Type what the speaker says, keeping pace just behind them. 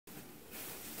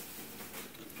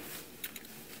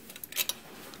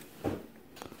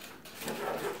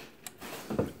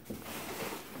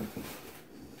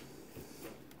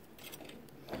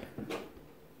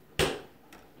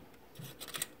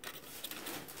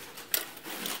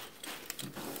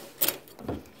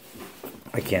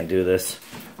I can't do this.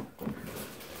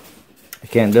 I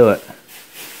can't do it.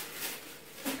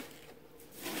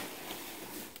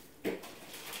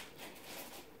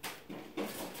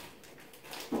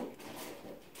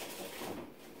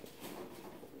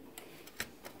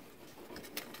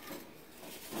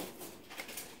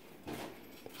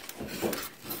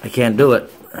 I can't do it.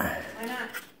 Why not?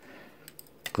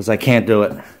 Because I can't do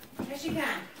it. Yes, you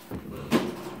can.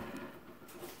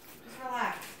 Just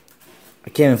relax. I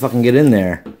can't even fucking get in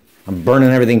there. I'm burning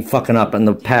everything fucking up in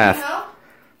the path. Help?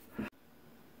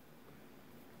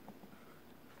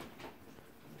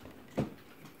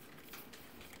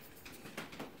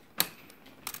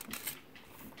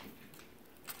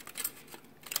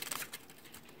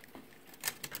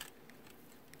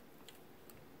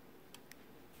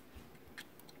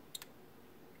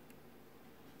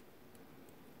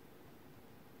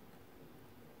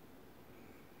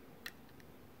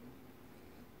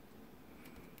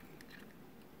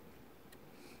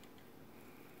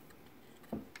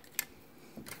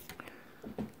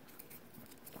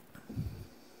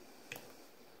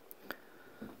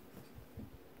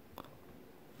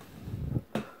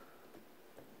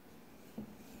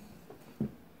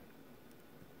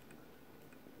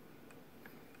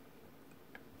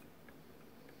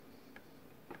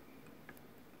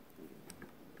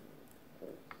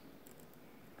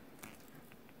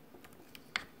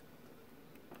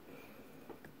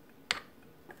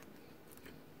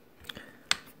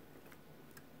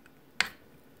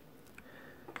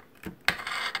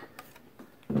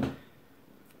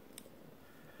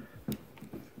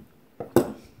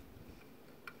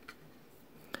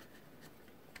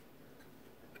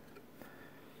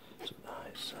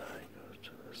 Side goes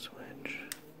to the switch.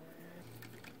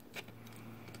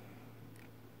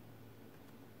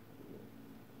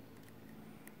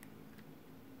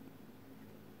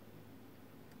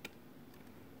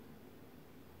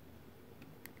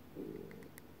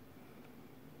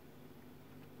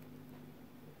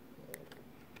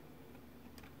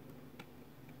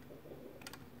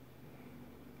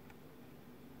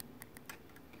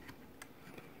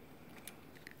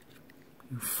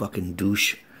 You fucking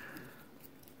douche.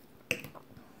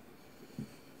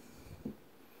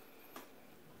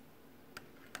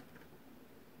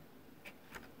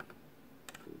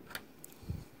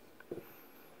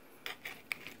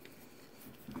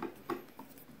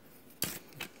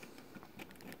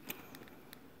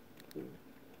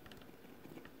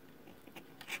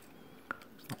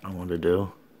 I want to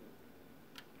do.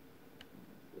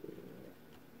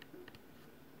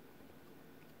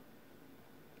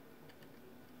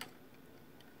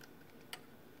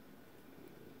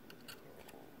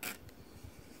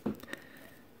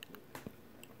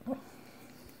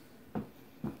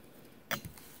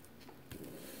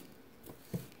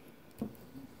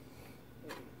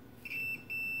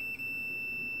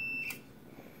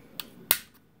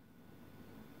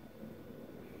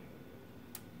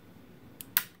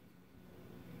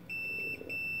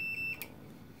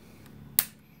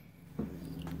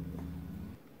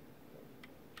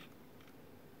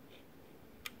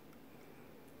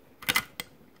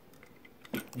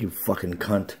 You fucking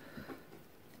cunt.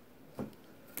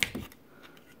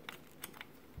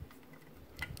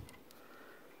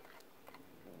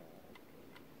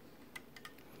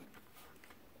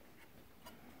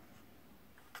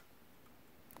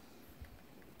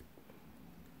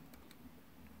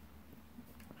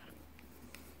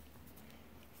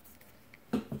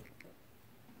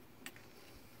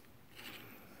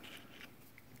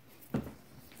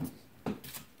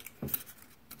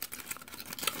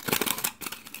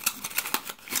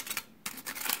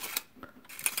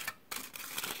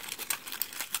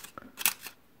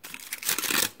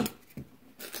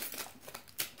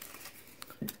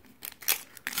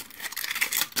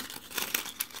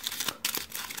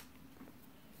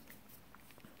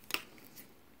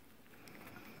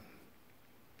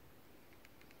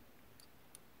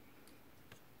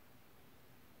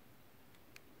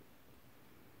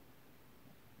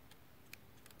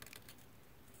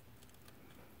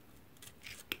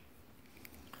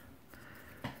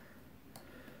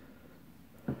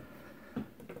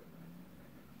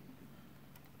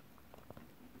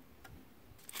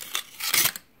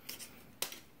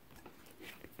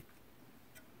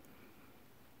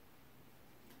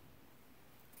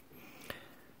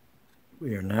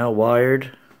 We are now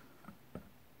wired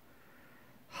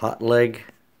hot leg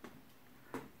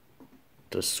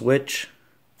to switch,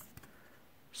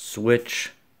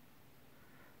 switch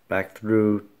back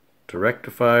through to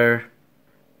rectifier,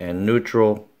 and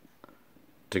neutral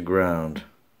to ground.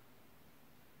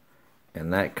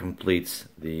 And that completes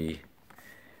the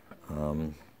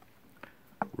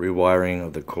rewiring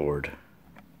of the cord.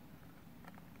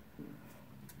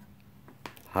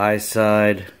 High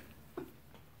side.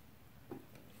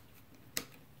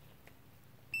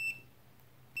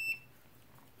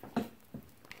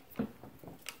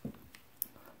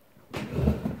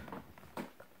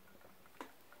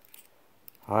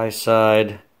 High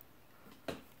side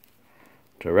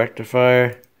to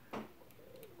rectifier.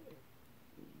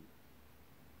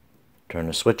 Turn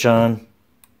the switch on.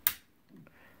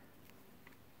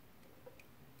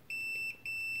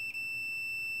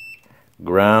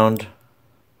 Ground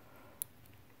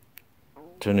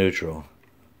to neutral.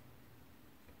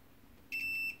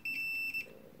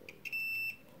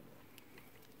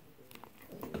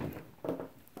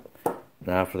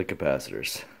 Now for the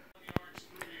capacitors.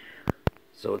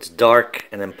 So it's dark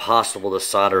and impossible to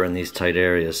solder in these tight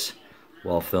areas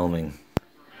while filming.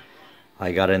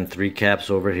 I got in 3 caps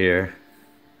over here,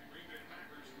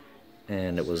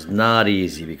 and it was not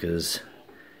easy because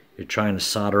you're trying to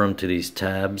solder them to these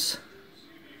tabs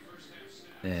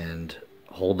and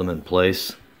hold them in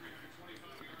place,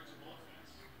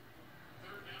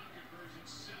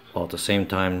 while at the same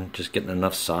time just getting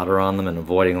enough solder on them and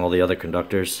avoiding all the other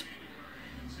conductors.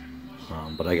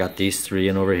 But I got these 3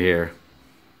 in over here.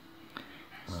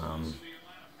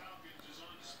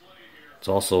 It's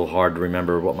also hard to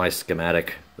remember what my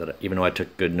schematic, that even though I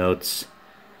took good notes,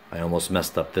 I almost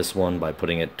messed up this one by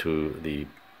putting it to the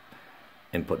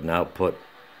input and output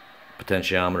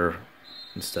potentiometer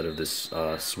instead of this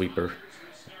sweeper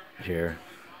here.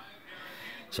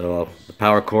 So the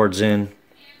power cord's in.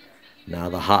 Now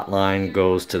the hot line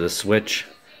goes to the switch.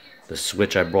 The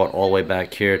switch I brought all the way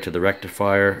back here to the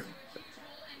rectifier,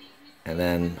 and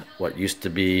then what used to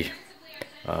be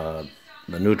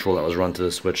the neutral that was run to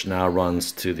the switch now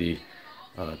runs to the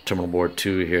terminal board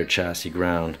 2 here, chassis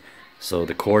ground. So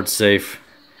the cord's safe,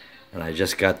 and I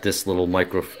just got this little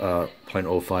 0.05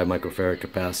 microfarad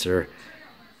capacitor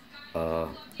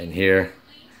in here.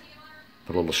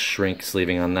 Put a little shrink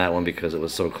sleeving on that one because it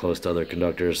was so close to other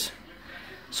conductors.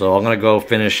 So I'm going to go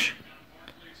finish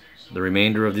the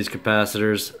remainder of these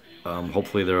capacitors.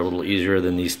 Hopefully they're a little easier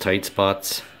than these tight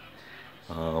spots.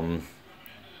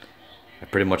 I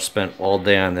pretty much spent all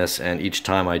day on this, and each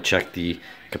time I check the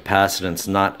capacitance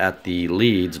not at the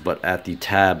leads but at the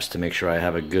tabs to make sure I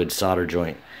have a good solder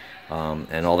joint.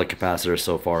 And all the capacitors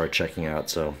so far are checking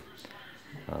out, so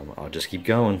I'll just keep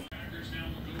going.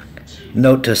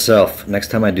 Note to self, next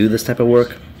time I do this type of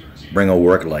work, bring a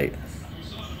work light.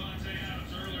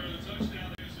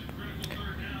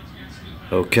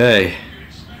 Okay,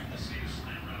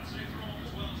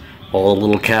 all the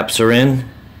little caps are in.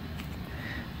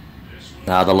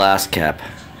 Now the last cap.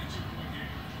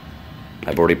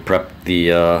 I've already prepped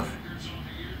the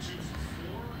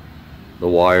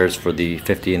wires for the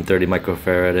 50 and 30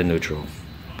 microfarad and neutral.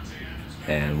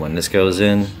 And when this goes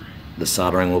in, the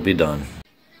soldering will be done.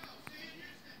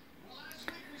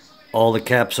 All the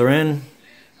caps are in.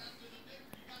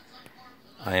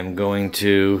 I am going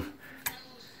to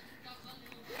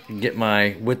get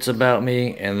my wits about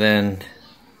me and then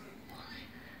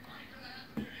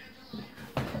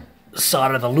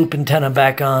solder the loop antenna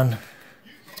back on.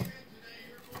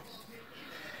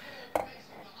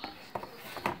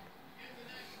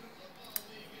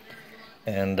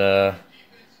 And I'll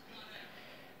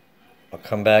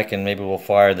come back and maybe we'll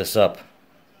fire this up.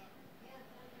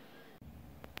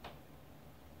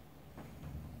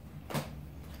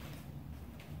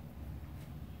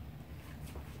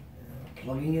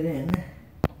 Plugging it in.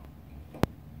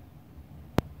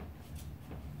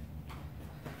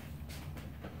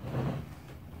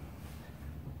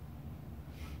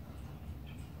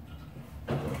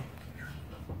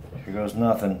 Here goes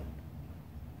nothing.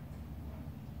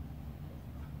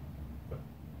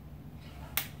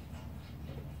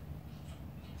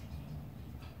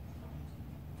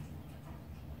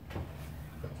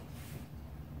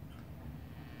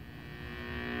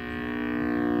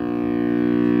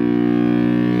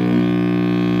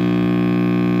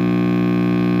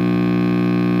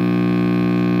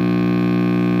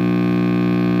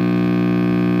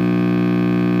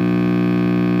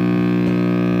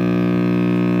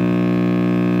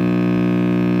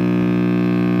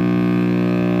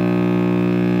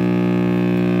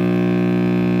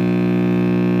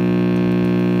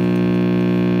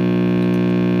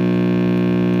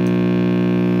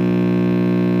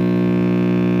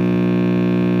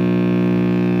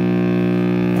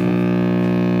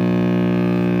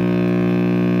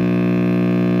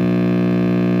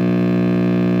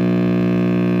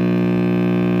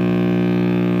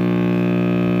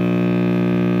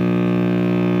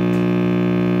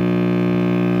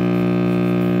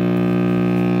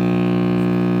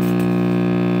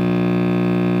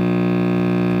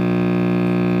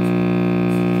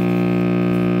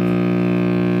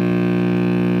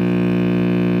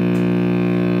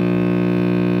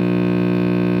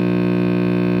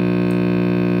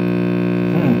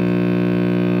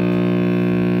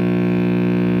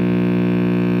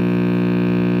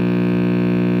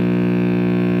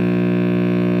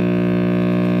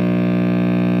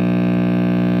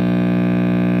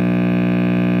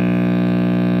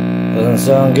 doesn't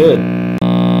sound good.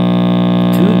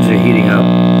 Tubes are heating up.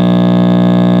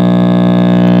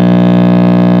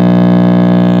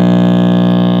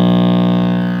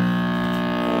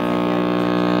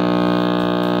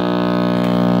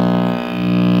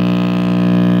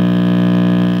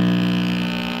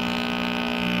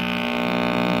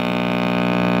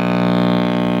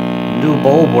 New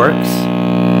bulb works.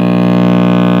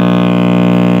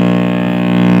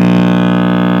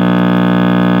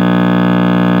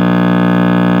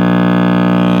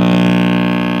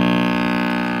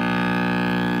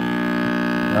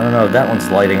 I don't know if that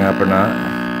one's lighting up or not.